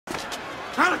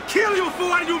I'll kill you for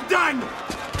what you've done!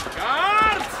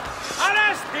 Guards!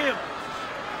 Arrest him!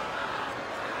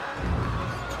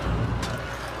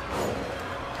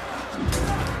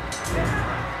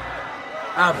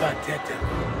 Abatete.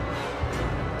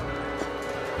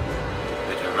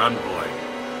 Better run, boy.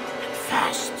 And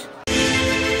fast.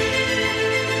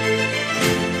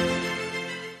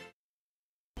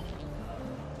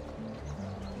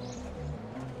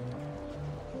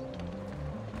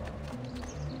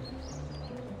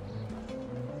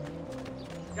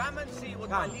 Come and see what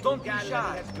my little gallery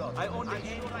has got. I only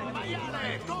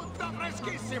Maiale, tutto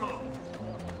freschissimo!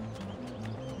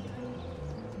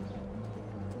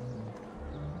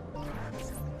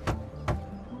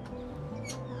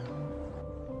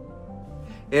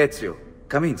 Ezio,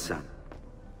 come in, son.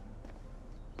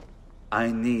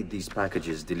 I need these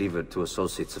packages delivered to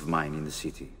associates of mine in the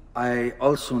city. I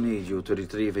also need you to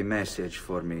retrieve a message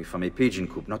for me from a pigeon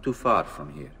coop not too far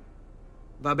from here.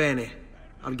 Va bene.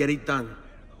 I'll get it done.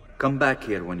 Come back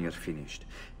here when you're finished.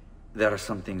 There are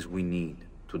some things we need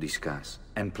to discuss.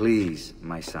 And please,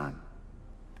 my son,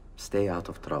 stay out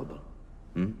of trouble.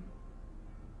 Hmm?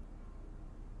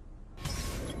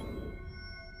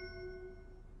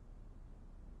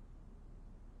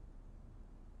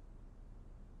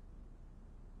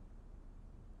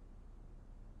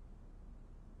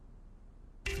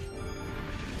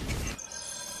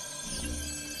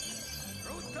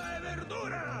 Frutta e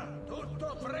verdura!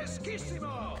 Tutto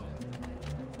freschissimo!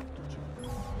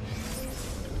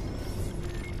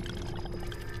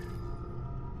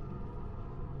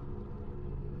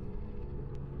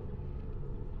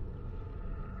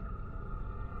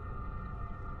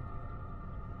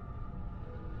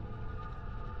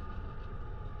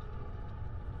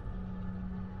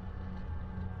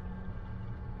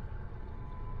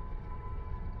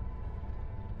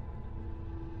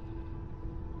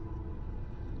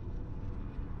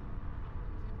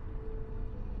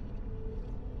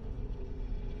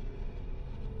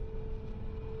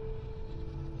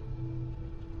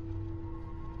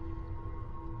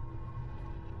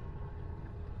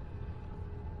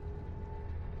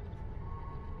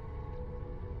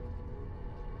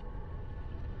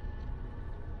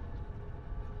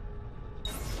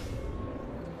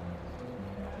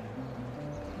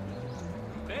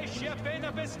 Pesce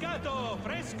appena pescato,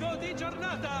 fresco di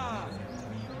giornata!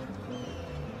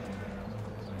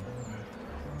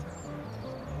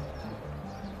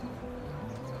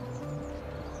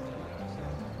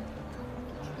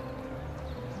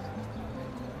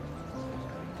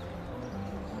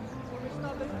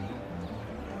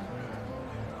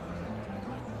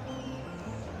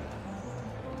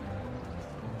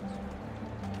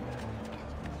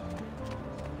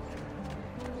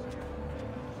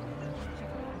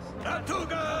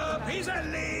 Lattuga,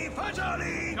 piselli,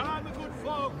 fagioli! Come, good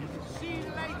folk, see the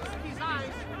latest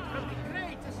designs from the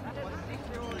greatest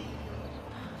Auditore.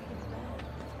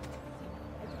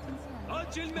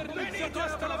 Oggi il merluzzo Venite a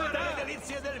costa la provare metà! le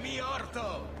delizie del mio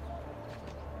orto!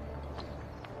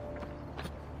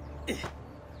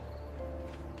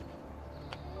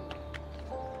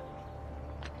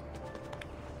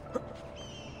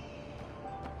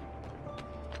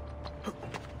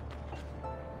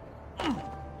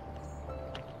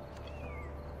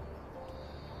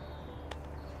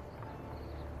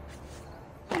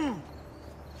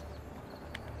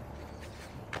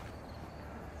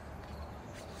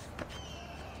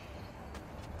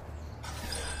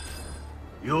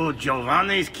 You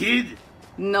Giovanni's kid?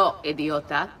 No,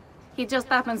 idiota. He just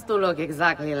happens to look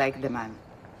exactly like the man.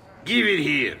 Give it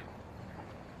here.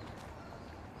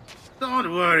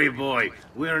 Don't worry, boy.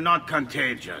 We're not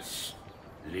contagious.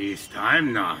 Least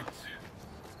I'm not.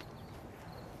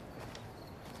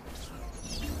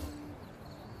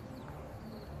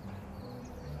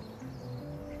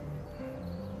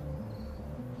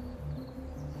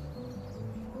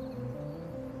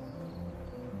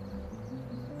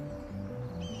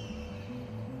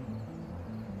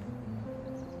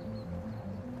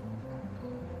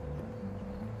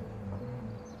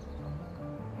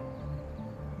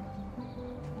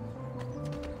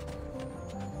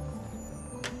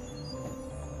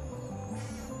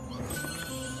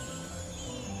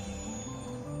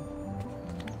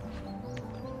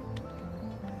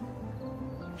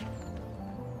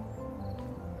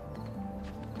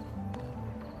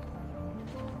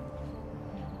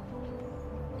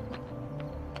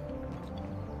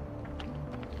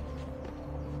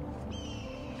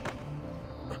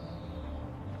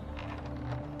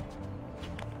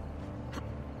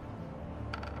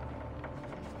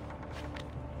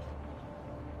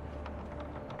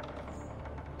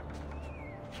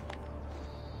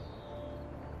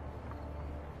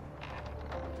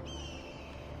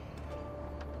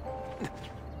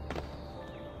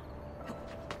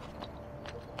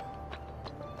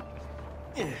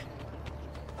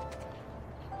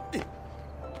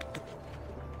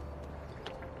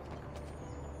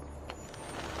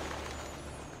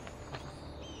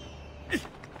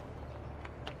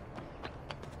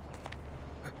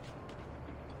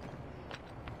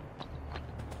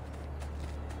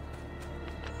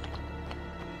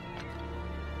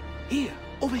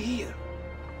 here. Over here.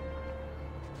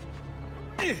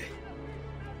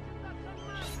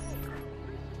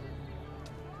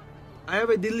 I have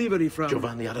a delivery from...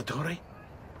 Giovanni Auditore?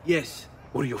 Yes.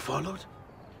 Were you followed?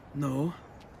 No.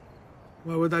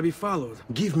 Why would I be followed?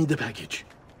 Give me the package.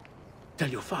 Tell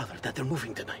your father that they're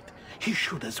moving tonight. He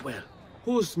should as well.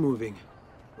 Who's moving?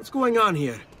 What's going on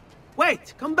here?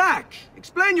 Wait! Come back!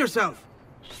 Explain yourself!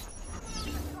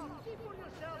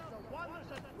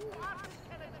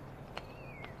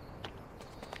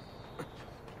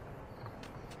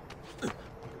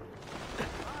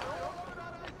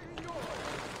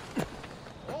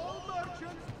 All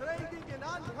merchants trading in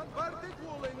unconverted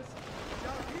woolens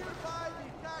shall hereby be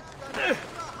taxed an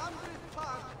extra 100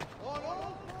 part on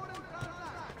all foreign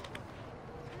transactions.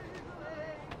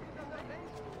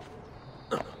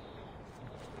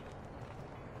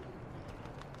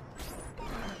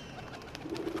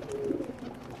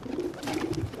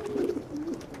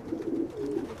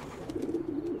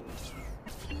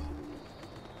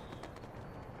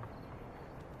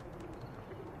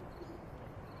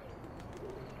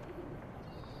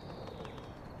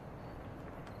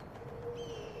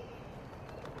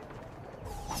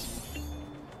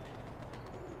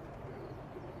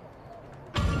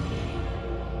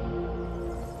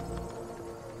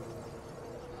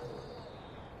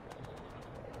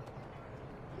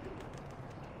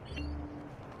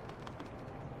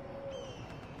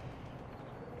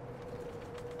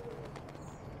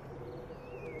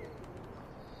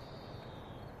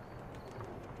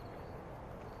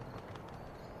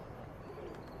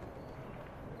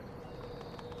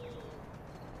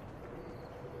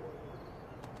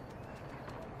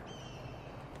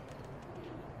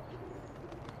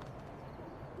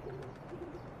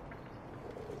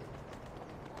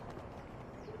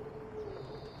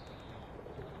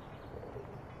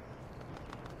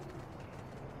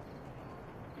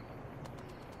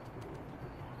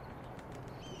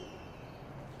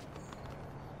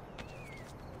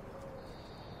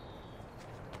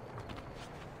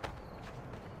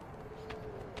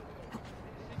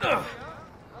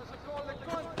 Has called a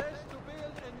contest to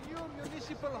build a new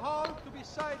municipal hall to be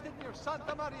sited near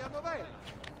Santa Maria Novella.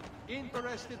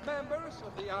 Interested members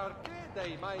of the Arte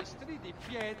dei Maestri di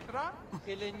Pietra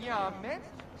e Legname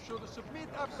should submit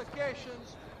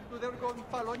applications to their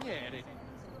gonfalonieri.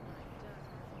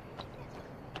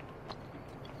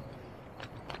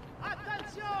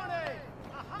 Attenzione!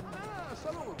 Ah,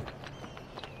 salute!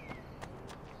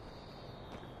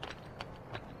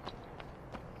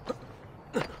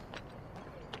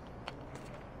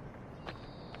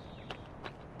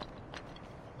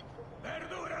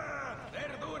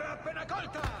 Verdura appena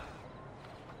colta!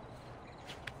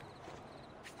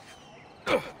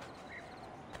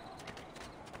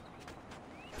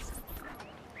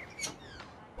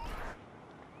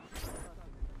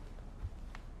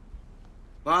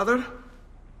 Father?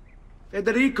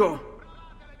 Federico!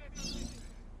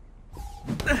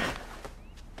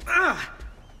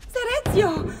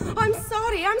 Ezio! I'm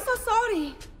sorry, I'm so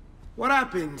sorry! What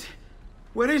happened?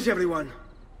 Where is everyone?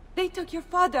 They took your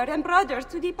father and brothers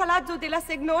to the Palazzo della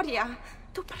Signoria,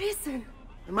 to prison.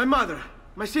 And my mother?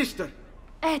 My sister?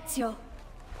 Ezio.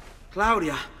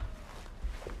 Claudia?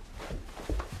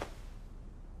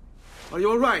 Are you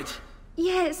all right?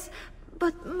 Yes,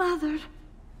 but Mother...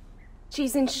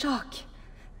 She's in shock.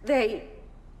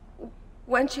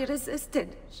 When she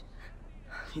resisted...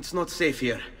 It's not safe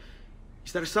here.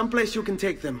 Is there some place you can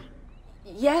take them?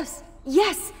 Yes,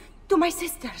 to my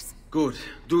sisters. Good,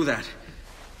 do that.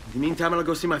 In the meantime, I'll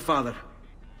go see my father.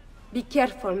 Be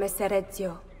careful, Messer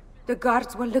Ezio. The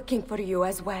guards were looking for you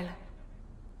as well.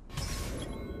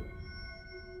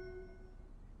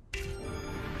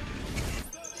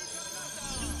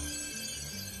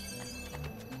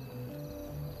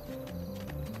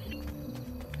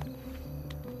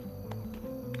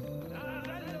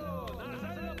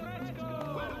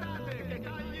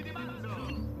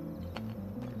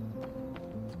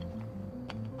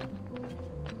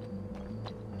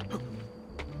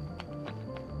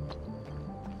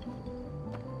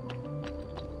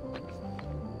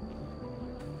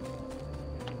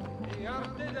 The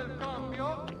Arte del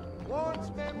Cambio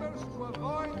warns members to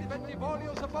avoid the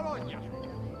Bentivolios of Bologna.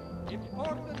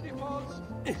 Important defaults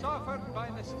suffered by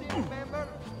an esteemed member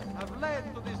have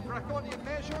led to this draconian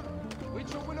measure,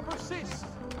 which will persist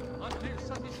until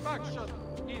satisfaction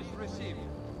is received.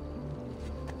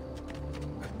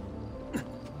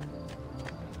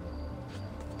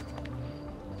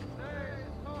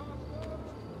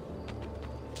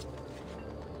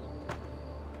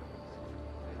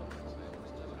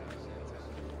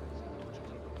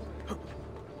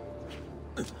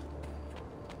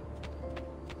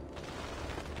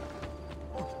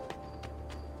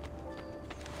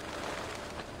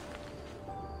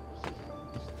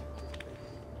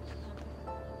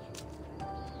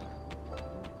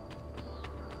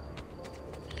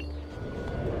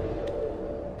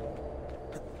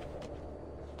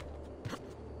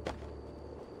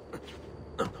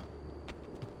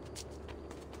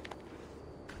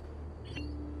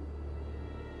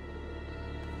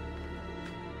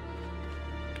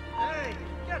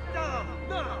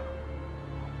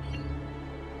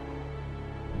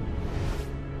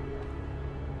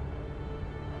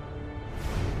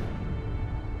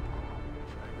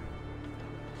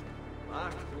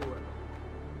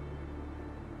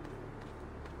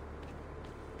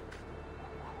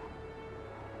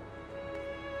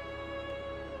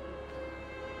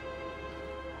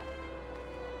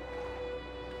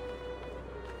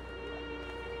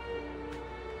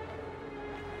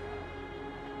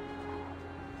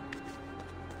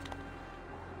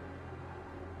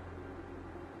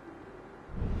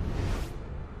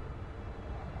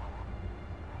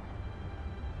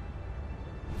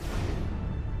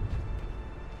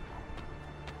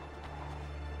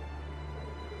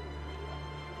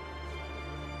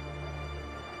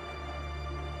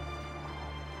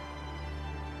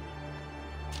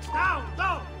 Down!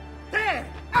 Down! There!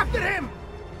 After him!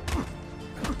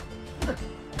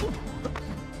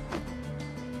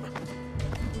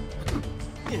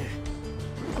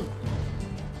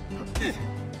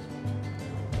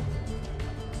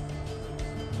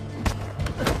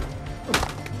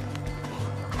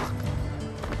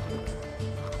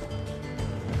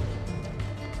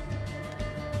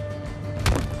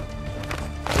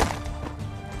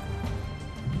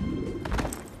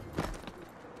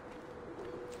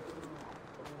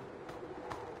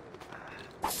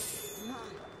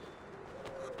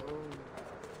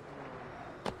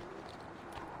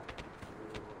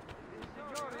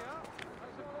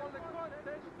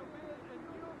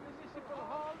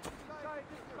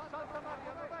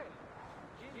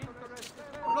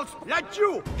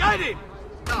 Laggiù! Get him!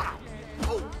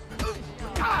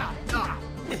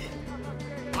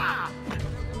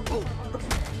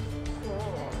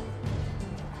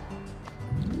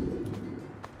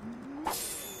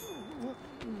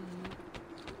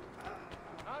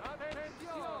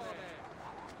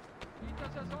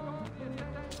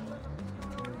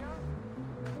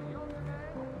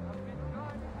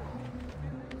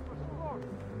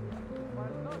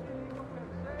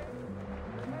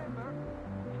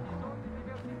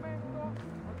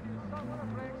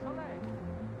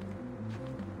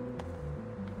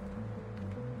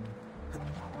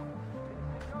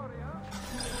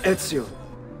 Ezio.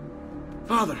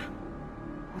 Father,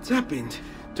 what's happened?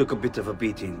 Took a bit of a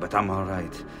beating, but I'm all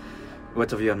right.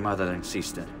 What of your mother and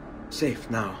sister? Safe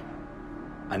now.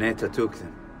 Annetta took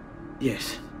them.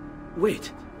 Yes.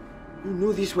 Wait. You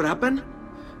knew this would happen?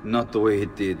 Not the way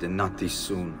it did, and not this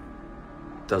soon.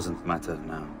 Doesn't matter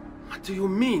now. What do you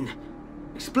mean?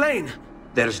 Explain!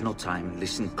 There's no time.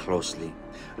 Listen closely.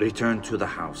 Return to the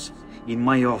house. In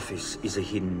my office is a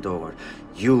hidden door.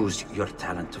 Use your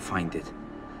talent to find it.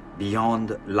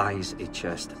 Beyond lies a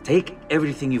chest. Take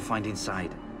everything you find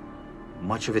inside.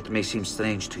 Much of it may seem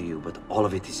strange to you, but all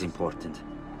of it is important.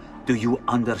 Do you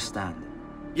understand?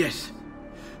 Yes.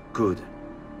 Good.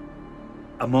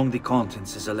 Among the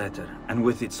contents is a letter, and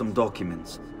with it some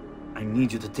documents. I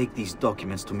need you to take these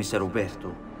documents to Mr.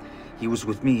 Roberto. He was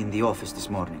with me in the office this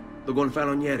morning. The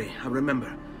Gonfalonieri, I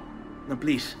remember. Now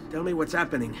please, tell me what's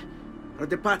happening. Are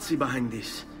the Pazzi behind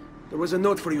this? There was a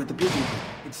note for you at the beginning.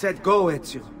 It said, "Go,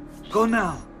 Ezio. Go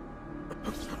now."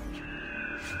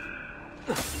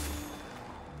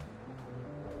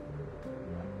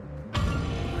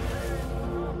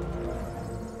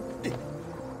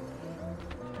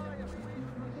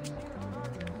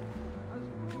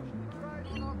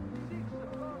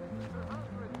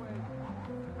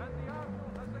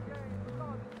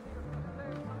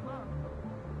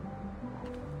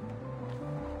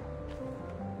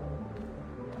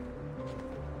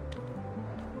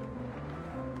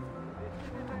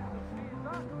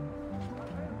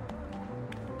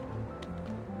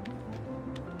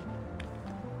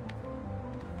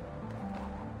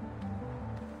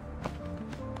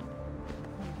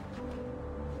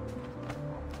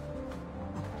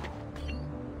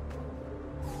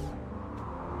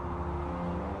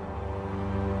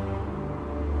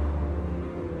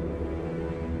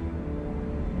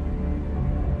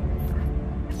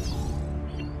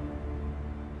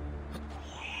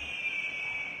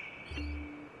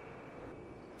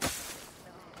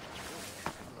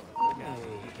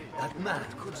 That man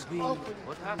could be...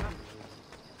 What happened?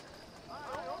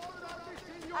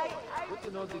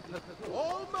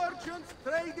 All merchants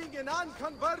trading in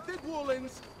unconverted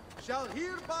woolens shall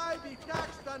hereby be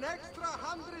taxed an extra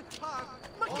 100 pounds.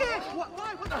 Ma che?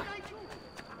 Why? What did I do?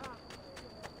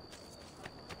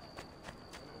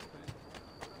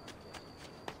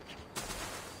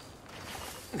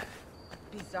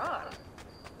 Bizarre.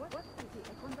 What is it?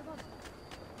 I wonder what.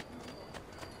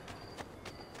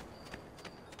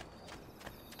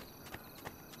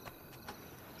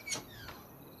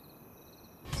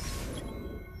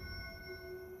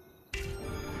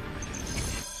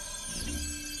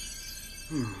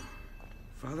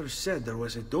 Father said there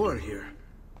was a door here.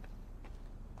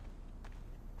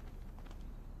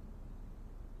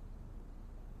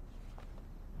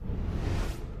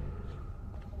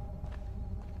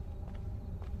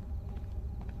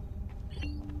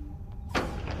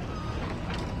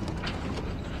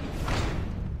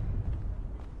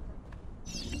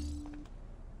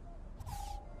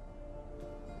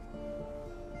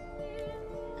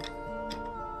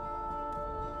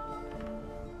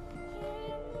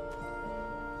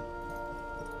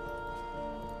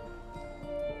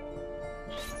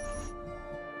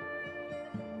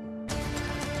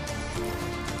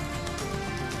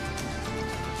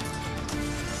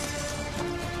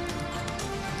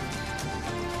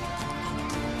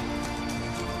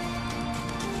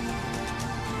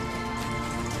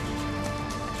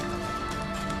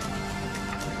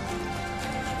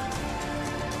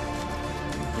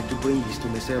 Try to bring this to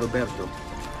Messer Roberto.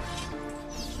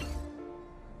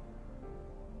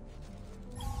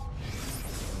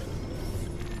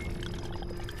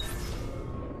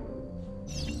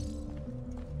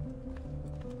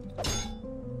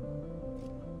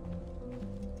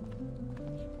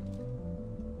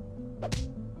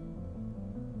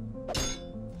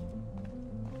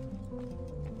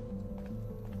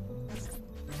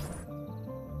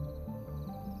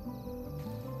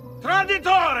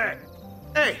 Traditore!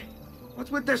 Hey! What's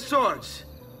with the swords?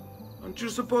 Aren't you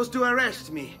supposed to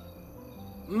arrest me?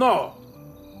 No.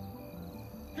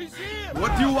 He's here!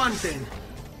 What do you want then?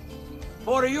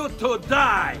 For you to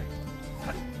die!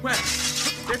 Well,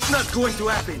 that's not going to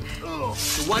happen.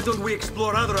 So why don't we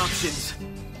explore other options?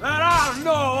 There are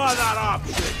no other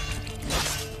options!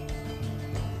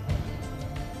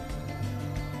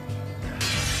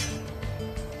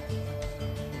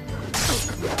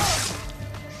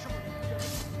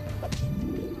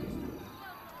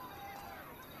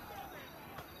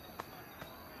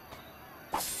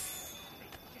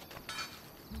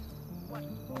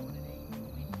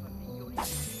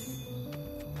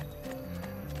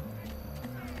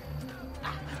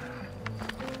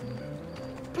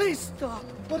 Please stop!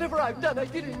 Whatever I've done, I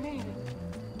didn't mean it.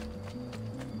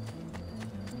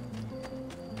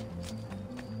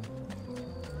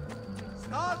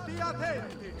 Stati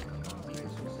attenti!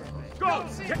 Go!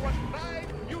 See what pride,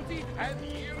 beauty, and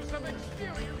years of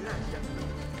experience!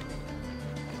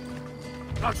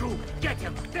 Raju, get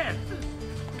him! There!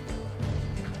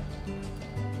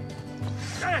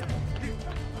 There!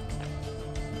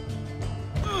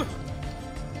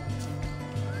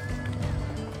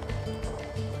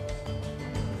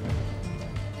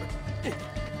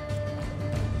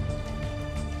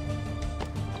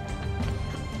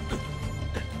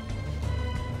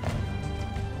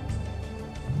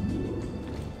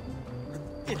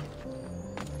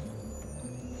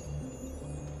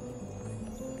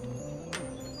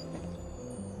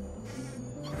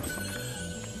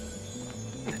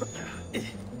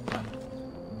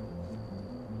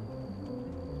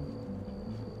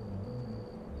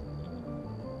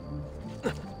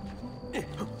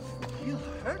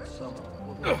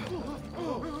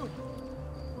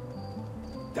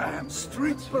 Damn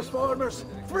street performers!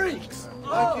 Freaks!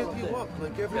 I give you up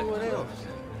like everyone else.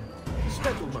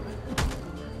 Settlement.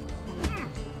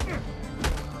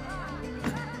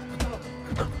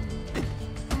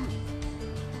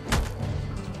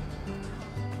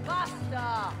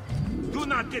 Basta! Do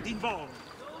not get involved!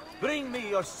 Bring me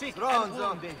your sick and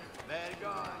wounded. Very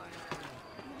good.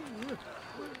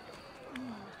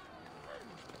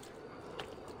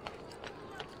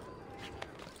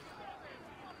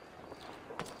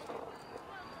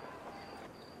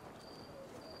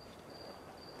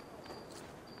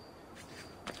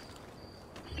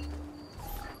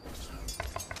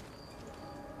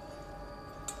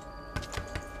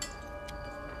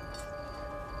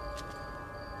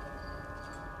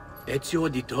 Ezio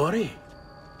Auditore?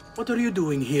 What are you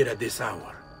doing here at this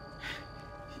hour?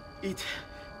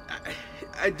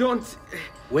 I don't...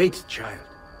 Wait, child.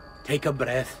 Take a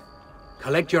breath.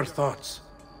 Collect your thoughts.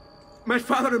 My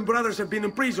father and brothers have been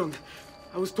imprisoned.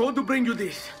 I was told to bring you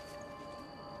this.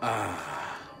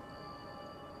 Ah.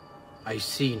 I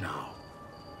see now.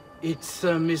 It's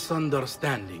a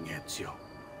misunderstanding, Ezio.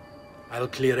 I'll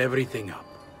clear everything up.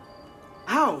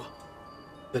 How?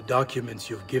 The documents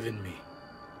you've given me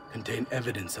contain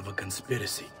evidence of a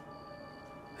conspiracy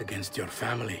against your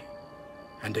family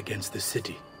and against the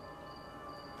city.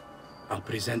 I'll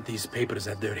present these papers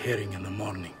at their hearing in the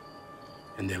morning,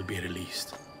 and they'll be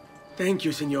released. Thank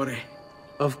you, Signore.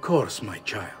 Of course, my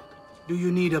child. Do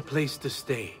you need a place to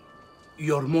stay?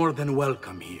 You're more than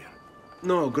welcome here.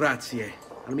 No, grazie.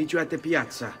 I'll meet you at the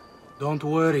piazza. Don't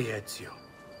worry, Ezio.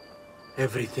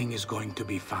 Everything is going to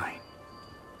be fine.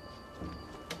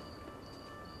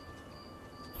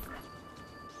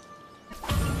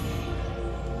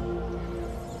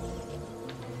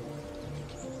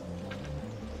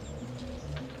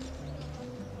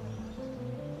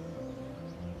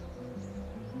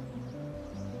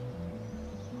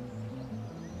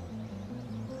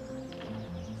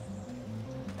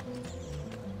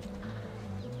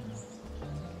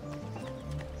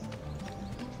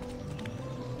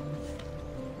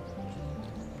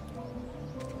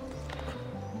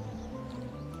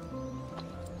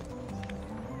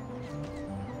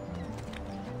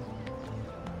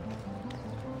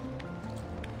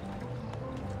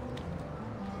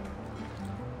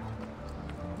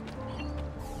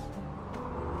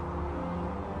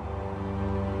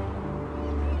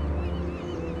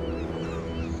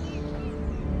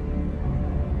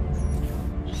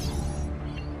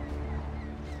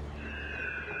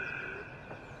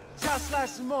 Just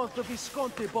last month, the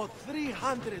Visconti bought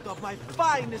 300 of my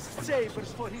finest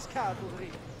sabers for his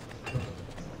cavalry.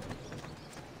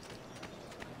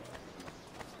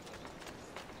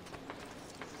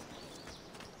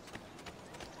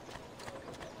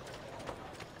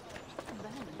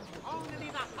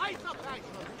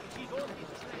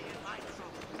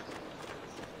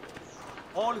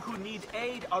 All who need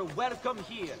aid are welcome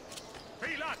here.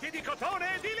 Filati di cotone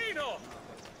e di lino!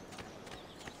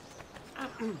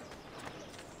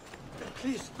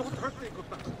 Please, don't hurt me, good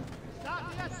man.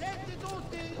 State attenti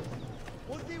tutti!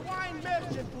 Would the wine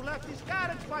merchant who left his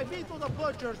carriage by me to the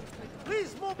butchers,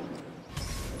 please move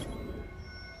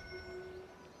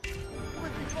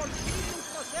before the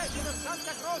procession of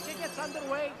Santa Croce gets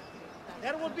underway?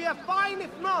 There will be a fine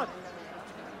if not.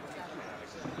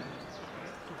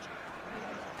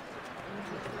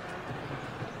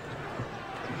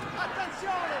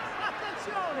 Attenzione!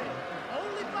 Attenzione!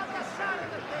 Only Baldassare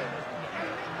the table.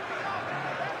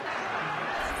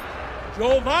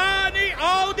 Giovanni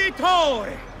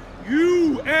Auditore,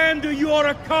 you and your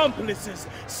accomplices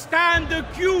stand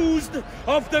accused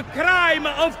of the crime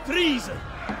of treason.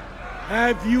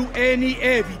 Have you any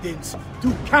evidence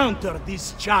to counter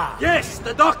this charge? Yes,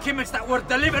 the documents that were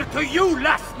delivered to you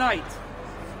last night.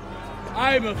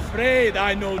 I'm afraid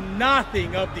I know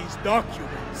nothing of these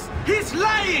documents. He's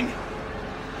lying!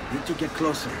 Need to get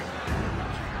closer.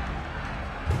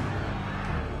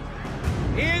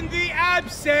 In the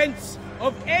absence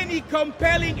of any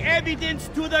compelling evidence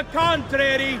to the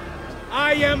contrary,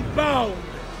 I am bound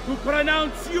to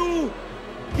pronounce you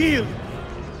guilty.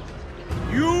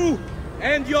 You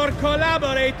and your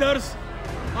collaborators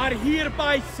are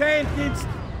hereby sentenced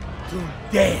to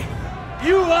death.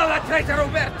 You are a traitor,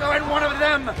 Roberto, and one of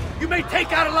them. You may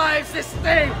take our lives this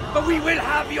day, but we will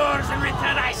have yours in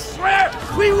return, I swear!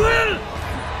 We will!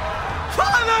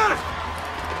 Father!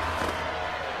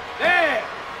 There!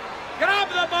 Grab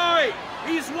the boy!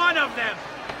 He's one of them!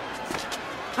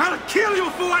 I'll kill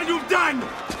you for what you've done!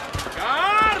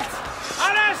 Guards!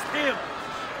 Arrest him!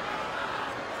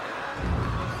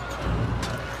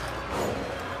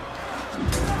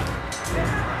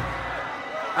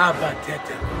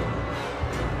 Abatete.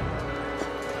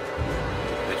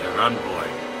 Better run, boy.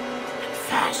 And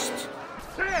fast.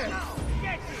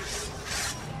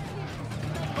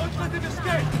 Don't let him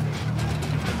escape!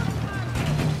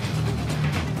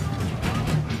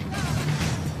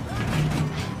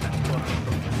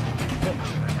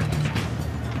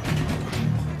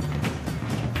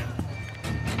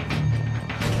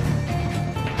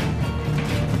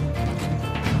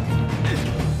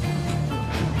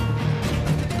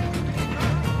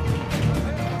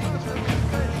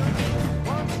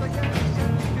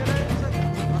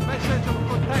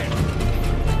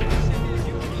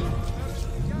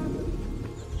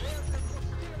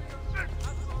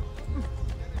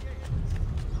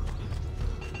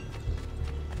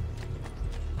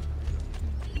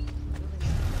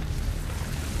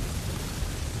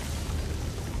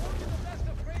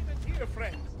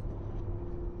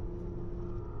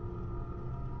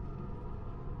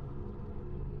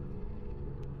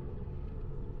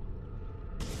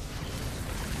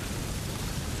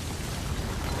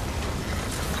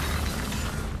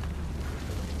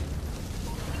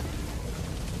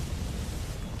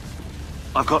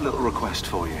 I've got a little request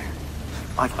for you.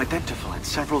 I've identified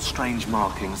several strange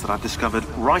markings that I've discovered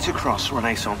right across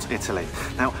Renaissance Italy.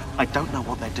 Now, I don't know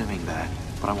what they're doing there,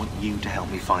 but I want you to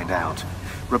help me find out.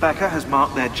 Rebecca has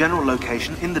marked their general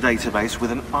location in the database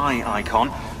with an eye icon,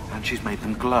 and she's made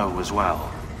them glow as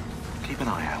well. Keep an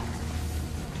eye out.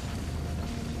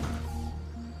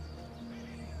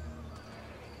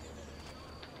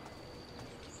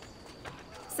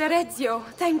 Sir Ezio,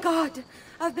 thank God.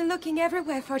 I've been looking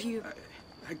everywhere for you.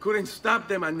 I couldn't stop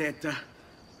them, Annetta.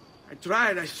 I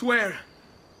tried, I swear.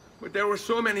 But there were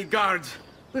so many guards.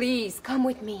 Please, come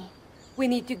with me. We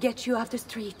need to get you off the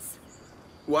streets.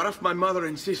 What of my mother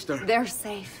and sister? They're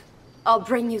safe. I'll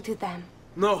bring you to them.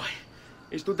 No.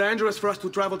 It's too dangerous for us to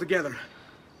travel together.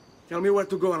 Tell me where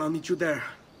to go and I'll meet you there.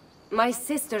 My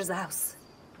sister's house.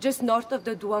 Just north of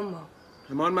the Duomo.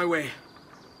 I'm on my way.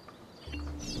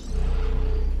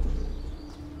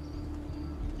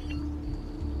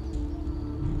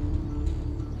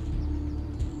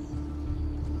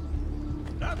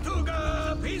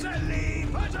 Lattuga, piselli,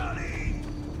 fagioli!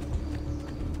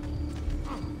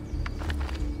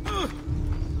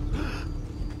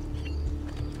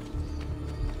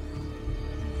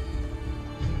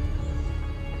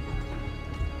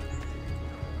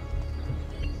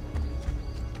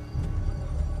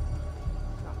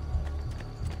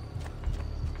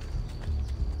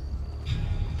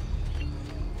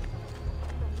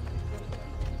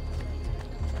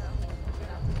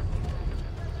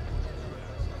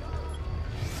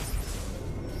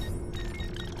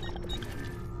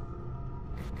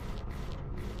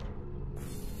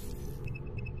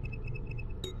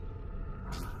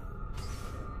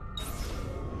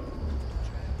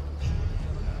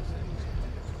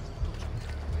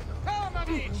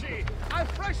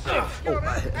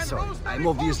 Sorry. I'm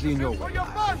obviously in your way. For your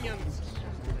bunions.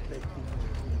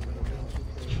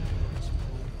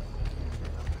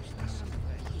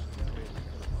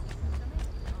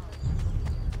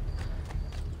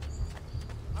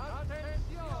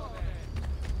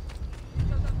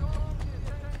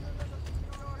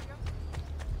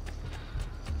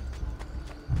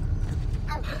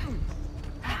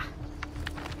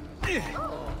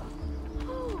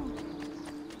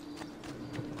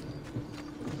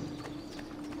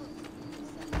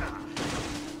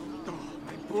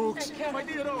 Books. My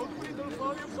dear old little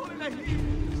volumes, all in a heap.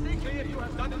 Stay clear, you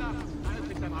have done enough. I'll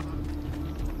pick them up.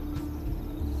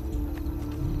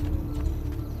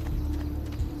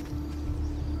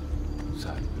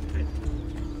 Sorry.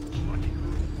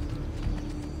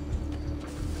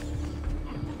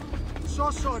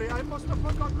 So sorry, I must have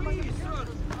forgotten. Please, sir.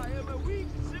 I am a weak,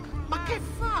 simple man. Ma che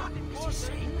fa? Is he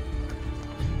saying?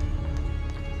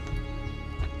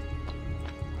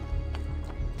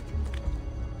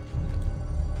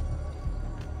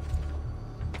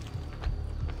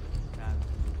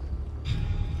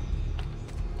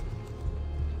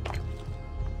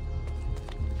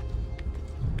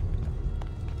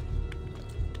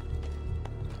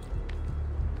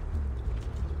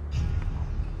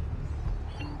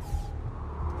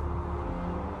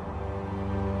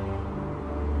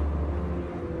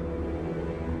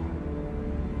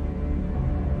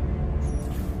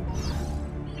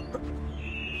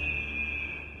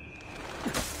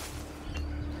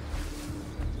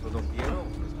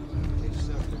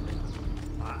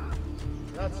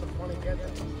 That's a funny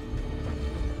gadget.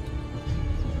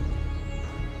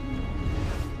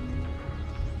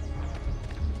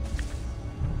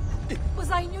 Was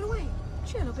I in your way?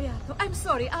 Cielo beato. I'm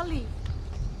sorry, I'll leave.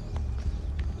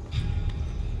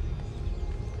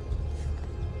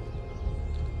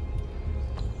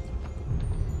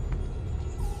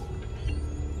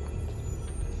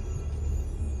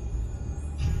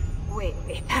 Wait,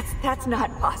 that's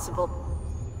not possible.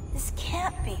 This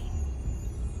can't be.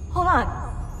 Hold on.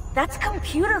 That's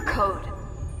computer code.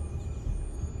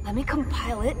 Let me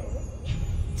compile it.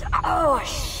 Oh,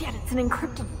 shit, it's an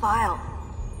encrypted file.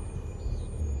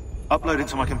 Upload it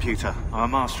to my computer. I'm a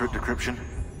master at decryption.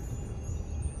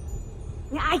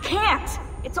 I can't!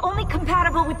 It's only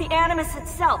compatible with the Animus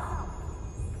itself.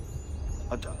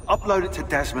 Upload it to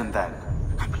Desmond then.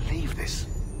 I can't believe this.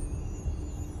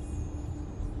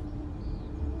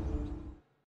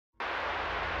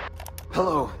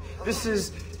 Hello, this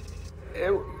is...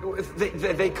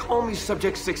 They call me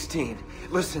Subject 16.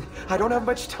 Listen, I don't have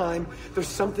much time. There's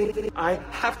something I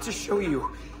have to show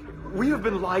you. We have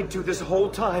been lied to this whole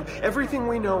time. Everything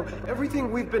we know,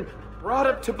 everything we've been brought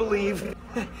up to believe,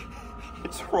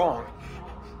 it's wrong.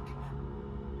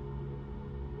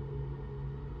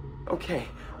 Okay,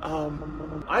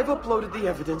 I've uploaded the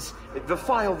evidence, the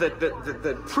file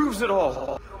that proves it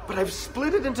all. But I've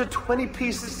split it into 20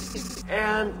 pieces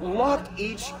and locked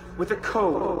each with a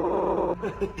code.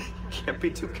 Can't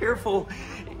be too careful.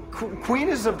 Queen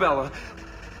Isabella.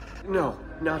 No,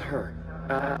 not her.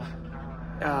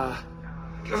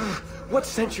 What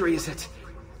century is it?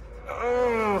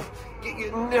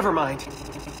 Never mind.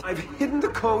 I've hidden the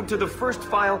code to the first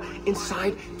file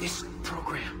inside this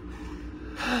program.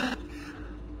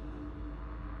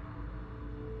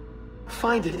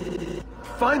 Find it.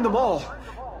 Find them all.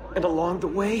 And along the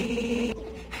way,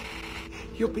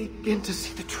 you'll begin to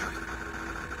see the truth.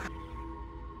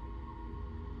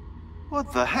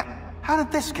 What the heck? How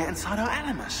did this get inside our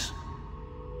Animus?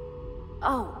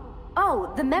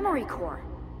 Oh, the memory core.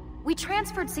 We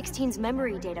transferred 16's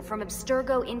memory data from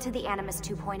Abstergo into the Animus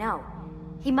 2.0.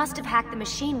 He must have hacked the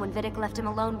machine when Vidic left him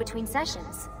alone between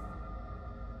sessions.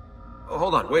 Oh,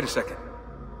 hold on, wait a second.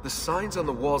 The signs on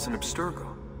the walls in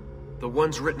Abstergo, the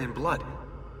ones written in blood,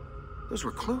 those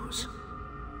were clues.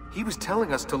 He was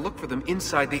telling us to look for them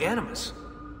inside the Animus.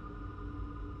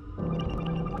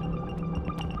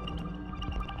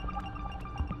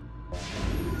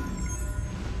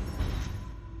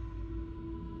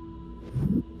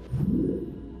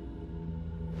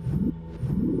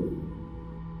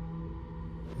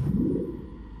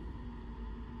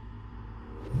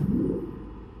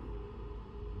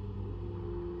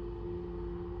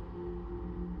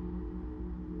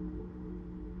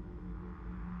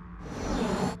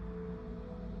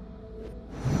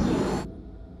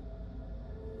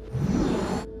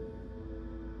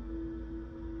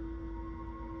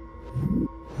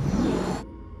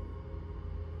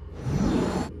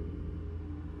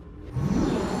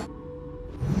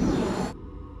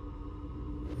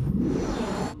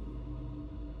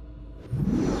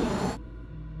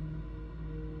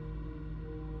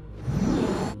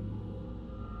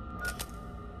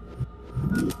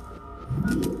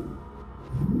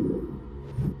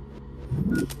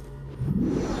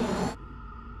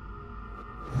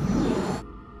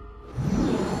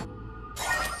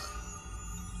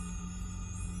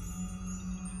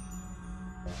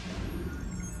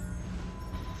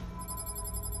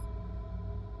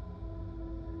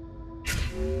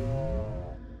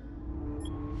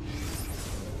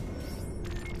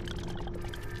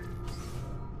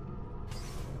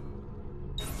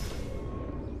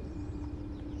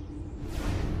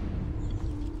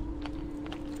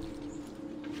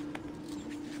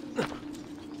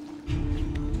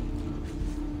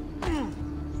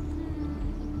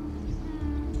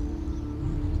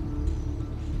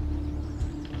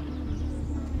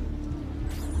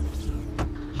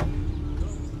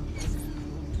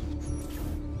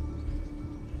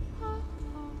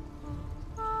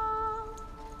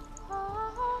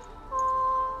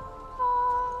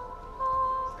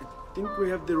 we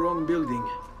have the wrong building.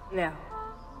 No.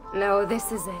 No,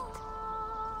 this is it.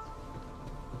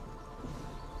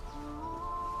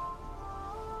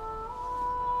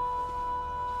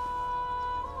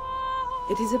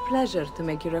 It is a pleasure to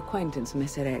make your acquaintance,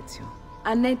 Messer Ezio.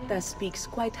 Annetta speaks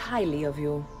quite highly of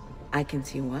you. I can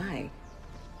see why.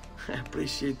 I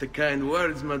appreciate the kind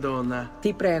words, Madonna.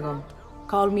 Ti prego.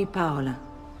 Call me Paola.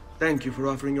 Thank you for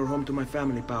offering your home to my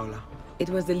family, Paola. It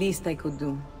was the least I could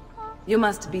do. You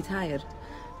must be tired.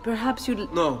 Perhaps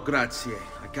you'd... No, grazie.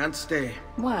 I can't stay.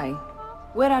 Why?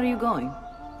 Where are you going?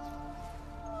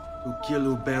 To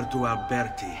kill Uberto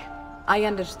Alberti. I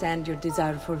understand your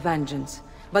desire for vengeance,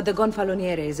 but the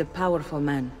Gonfaloniere is a powerful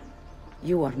man.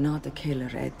 You are not a killer,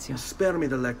 Ezio. Spare me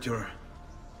the lecture.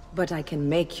 But I can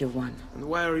make you one. And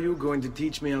why are you going to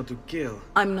teach me how to kill?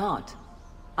 I'm not.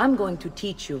 I'm going to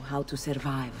teach you how to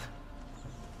survive.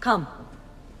 Come.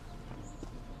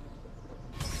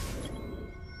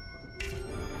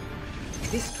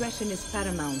 Discretion is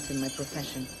paramount in my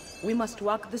profession. We must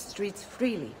walk the streets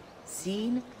freely,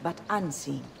 seen but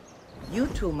unseen. You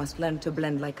too must learn to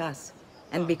blend like us,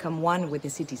 and become one with the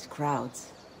city's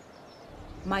crowds.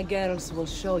 My girls will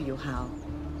show you how.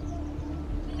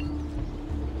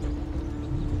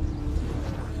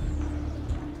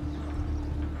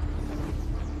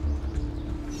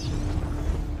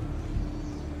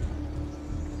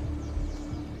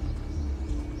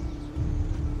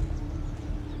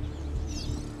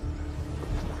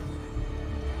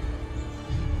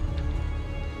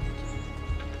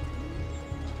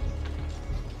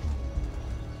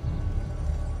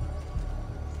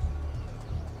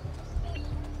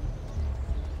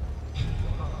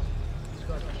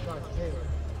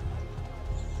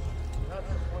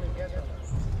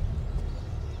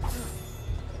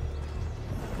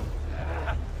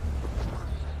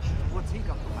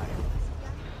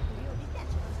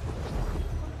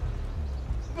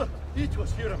 It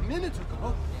was here a minute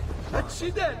ago.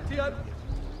 Accidenti,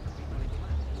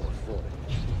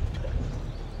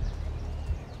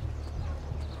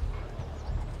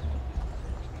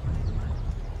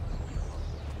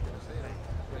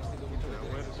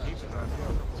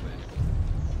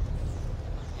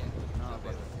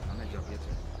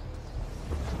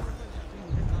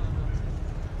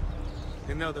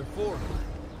 And now they're four.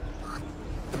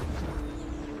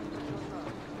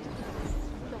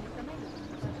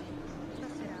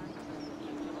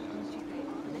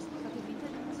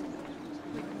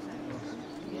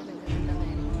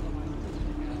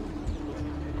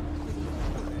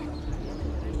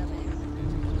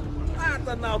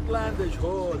 An outlandish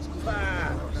hordes,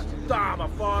 fat,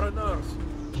 dumb foreigners.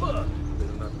 Better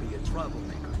not be a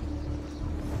troublemaker.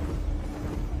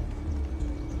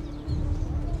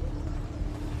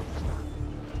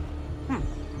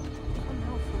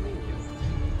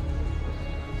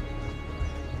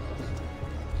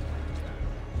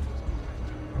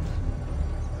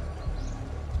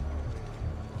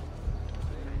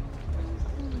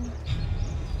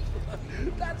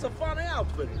 That's a funny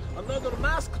outfit. Another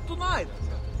mask tonight.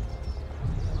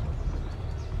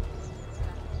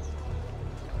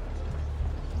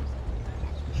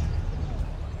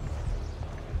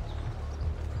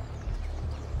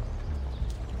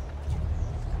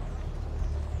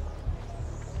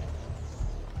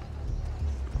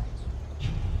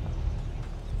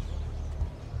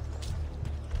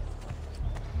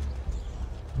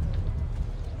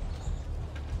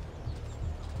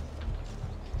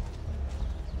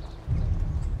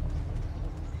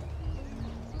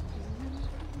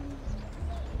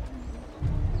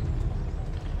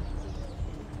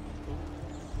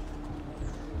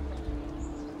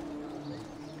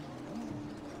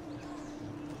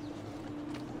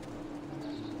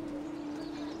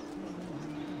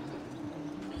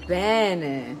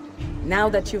 Bene. Now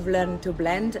that you've learned to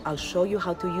blend, I'll show you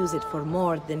how to use it for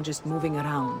more than just moving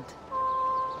around.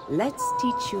 Let's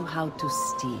teach you how to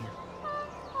steal.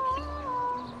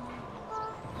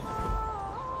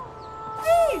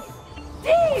 Thief!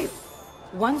 Thief!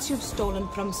 Once you've stolen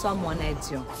from someone,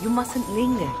 Ezio, you mustn't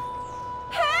linger.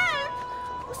 Help!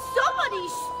 Somebody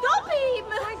stop him!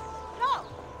 No!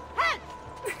 Help!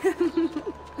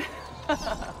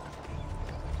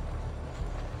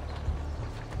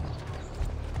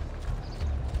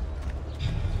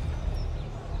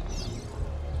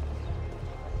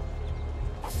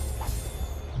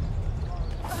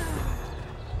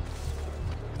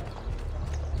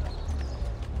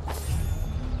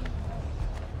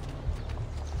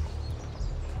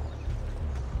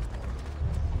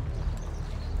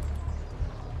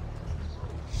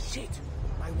 Shit!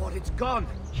 My wallet's gone!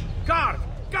 Guard!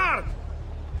 Guard!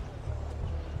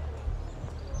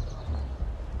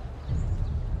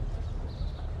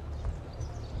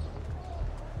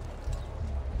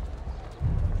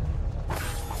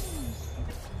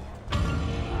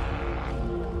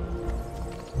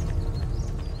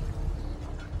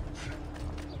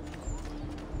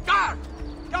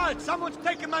 Halt! Someone's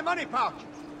taking my money pouch!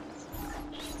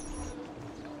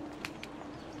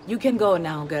 You can go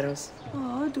now, girls.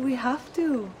 Oh, do we have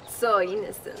to? So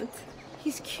innocent.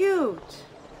 He's cute.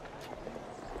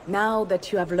 Now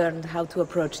that you have learned how to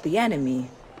approach the enemy,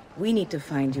 we need to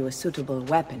find you a suitable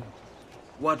weapon.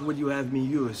 What would you have me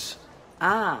use?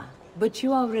 Ah, but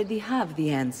you already have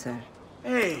the answer.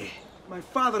 Hey, my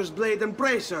father's blade and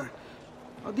bracer.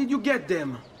 How did you get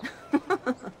them?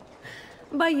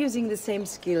 By using the same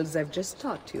skills I've just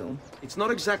taught you. It's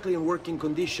not exactly in working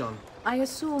condition. I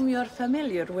assume you're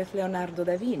familiar with Leonardo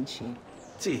da Vinci.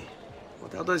 See,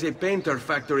 what how does a painter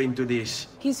factor into this?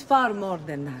 He's far more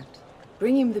than that.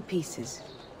 Bring him the pieces.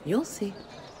 You'll see.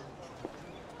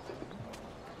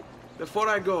 Before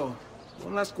I go,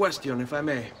 one last question, if I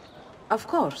may. Of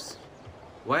course.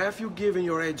 Why have you given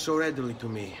your aid so readily to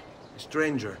me, a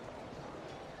stranger?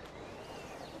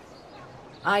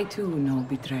 I too know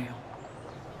betrayal.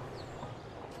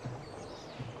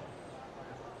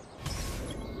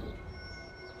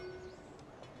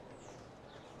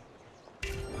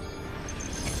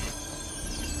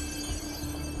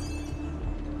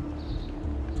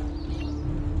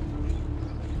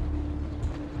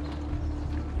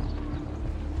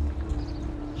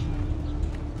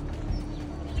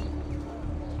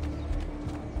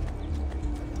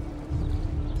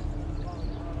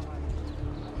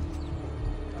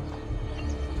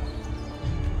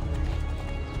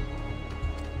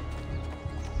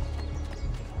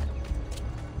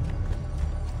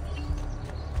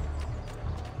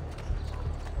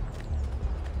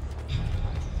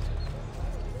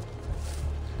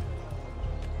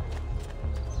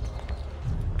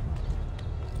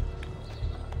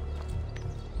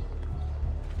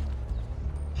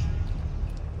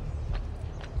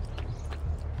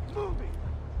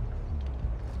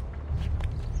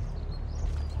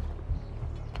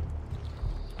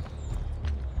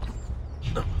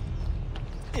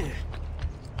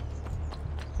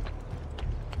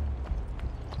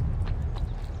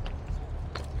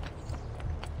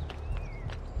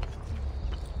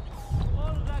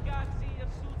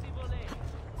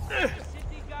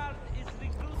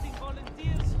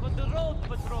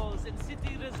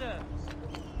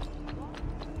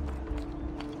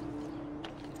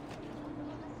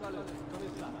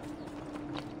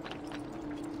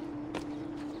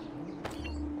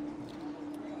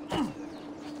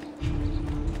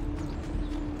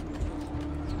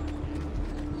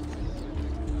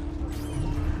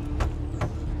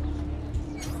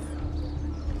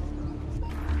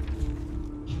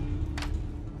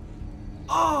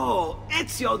 Oh,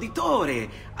 Ezio Auditore!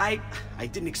 I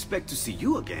didn't expect to see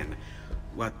you again.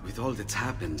 What with all that's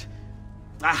happened.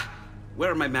 Ah,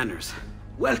 where are my manners?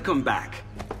 Welcome back.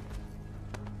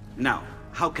 Now,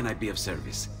 how can I be of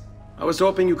service? I was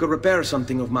hoping you could repair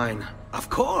something of mine. Of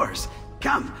course!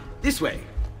 Come, this way!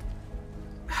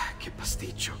 Che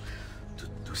pasticcio.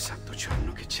 Tutto il santo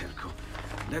giorno che cerco.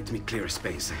 Let me clear a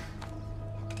space.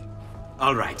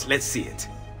 All right, let's see it.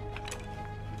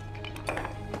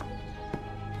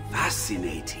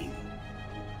 Fascinating.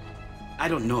 I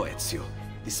don't know, Ezio.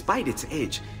 Despite its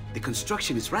age, the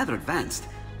construction is rather advanced.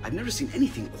 I've never seen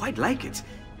anything quite like it.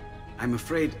 I'm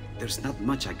afraid there's not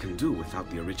much I can do without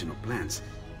the original plans.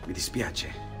 Mi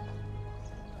dispiace.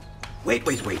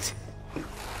 Wait.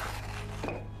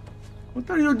 What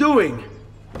are you doing?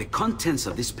 The contents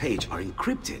of this page are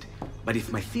encrypted, but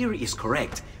if my theory is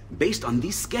correct, based on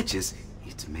these sketches,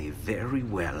 it may very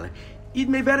well... It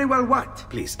may very well what?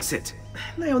 Please, sit.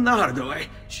 Leonardo,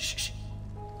 Shh.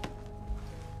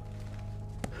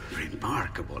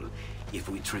 Remarkable. If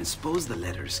we transpose the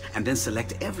letters and then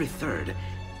select every third...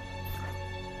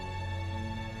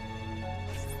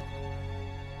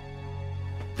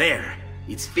 There!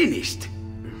 It's finished!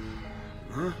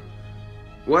 Huh?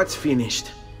 What's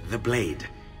finished? The blade.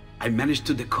 I managed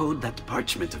to decode that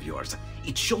parchment of yours.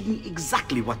 It showed me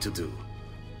exactly what to do.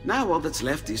 Now all that's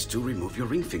left is to remove your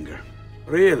ring finger.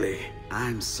 Really?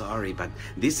 I'm sorry, but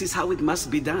this is how it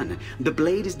must be done. The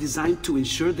blade is designed to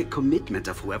ensure the commitment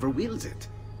of whoever wields it.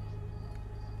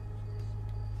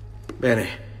 Bene.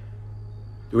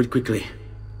 Do it quickly.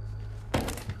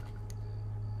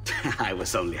 I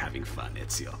was only having fun,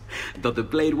 Ezio. Though the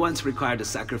blade once required a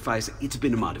sacrifice, it's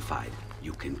been modified.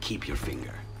 You can keep your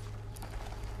finger.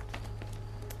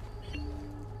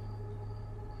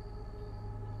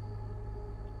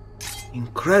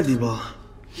 Incredible.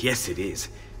 Yes, it is.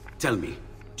 Tell me,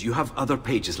 do you have other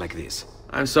pages like this?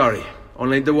 I'm sorry,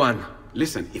 only the one.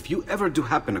 Listen, if you ever do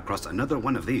happen across another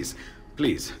one of these,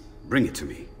 please, bring it to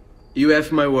me. You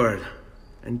have my word.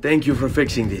 And thank you for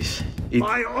fixing this.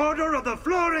 By order of the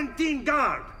Florentine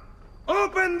Guard!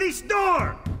 Open this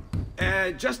door!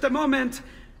 Just a moment.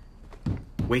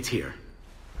 Wait here.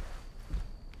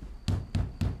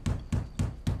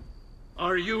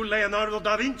 Are you Leonardo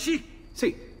da Vinci?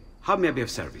 See, how may I be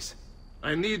of service?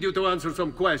 I need you to answer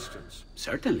some questions.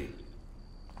 Certainly.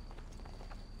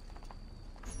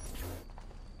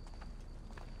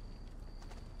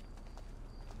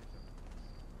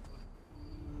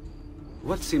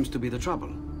 What seems to be the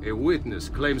trouble? A witness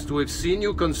claims to have seen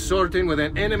you consorting with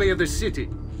an enemy of the city.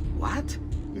 What?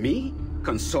 Me?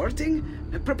 Consorting?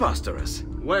 Preposterous.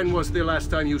 When was the last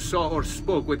time you saw or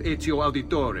spoke with Ezio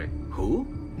Auditore? Who?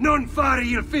 Non fare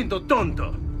il finto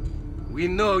tonto! We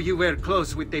know you were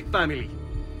close with the family.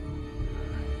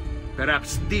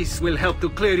 Perhaps this will help to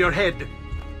clear your head.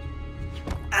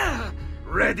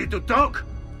 Ready to talk?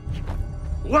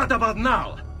 What about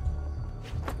now?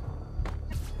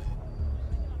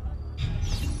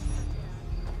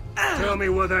 Tell me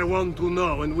what I want to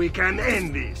know and we can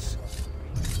end this.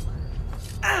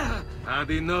 Had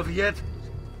enough yet?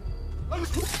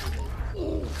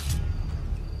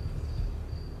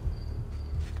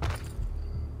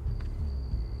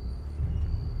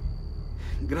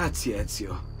 Grazie,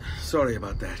 Ezio. Sorry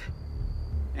about that.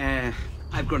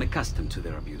 I've grown accustomed to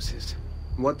their abuses.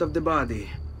 What of the body?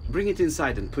 Bring it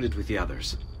inside and put it with the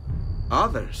others.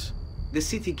 Others? The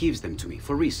city gives them to me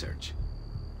for research.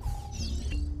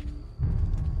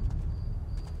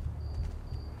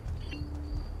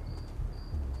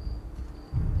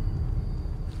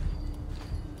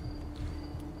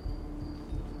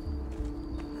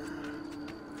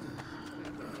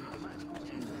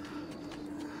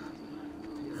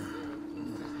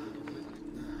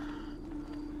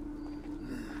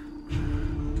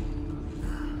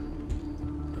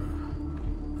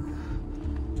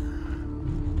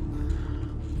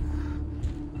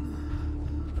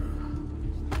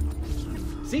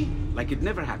 See? Like it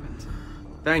never happened.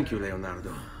 Thank you,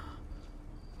 Leonardo.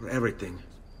 For everything.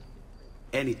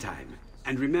 Anytime.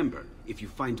 And remember, if you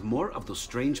find more of those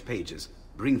strange pages,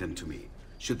 bring them to me.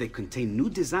 Should they contain new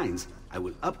designs, I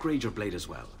will upgrade your blade as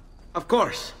well. Of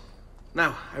course.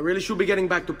 Now, I really should be getting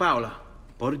back to Paola.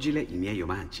 Porgile I miei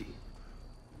omaggi.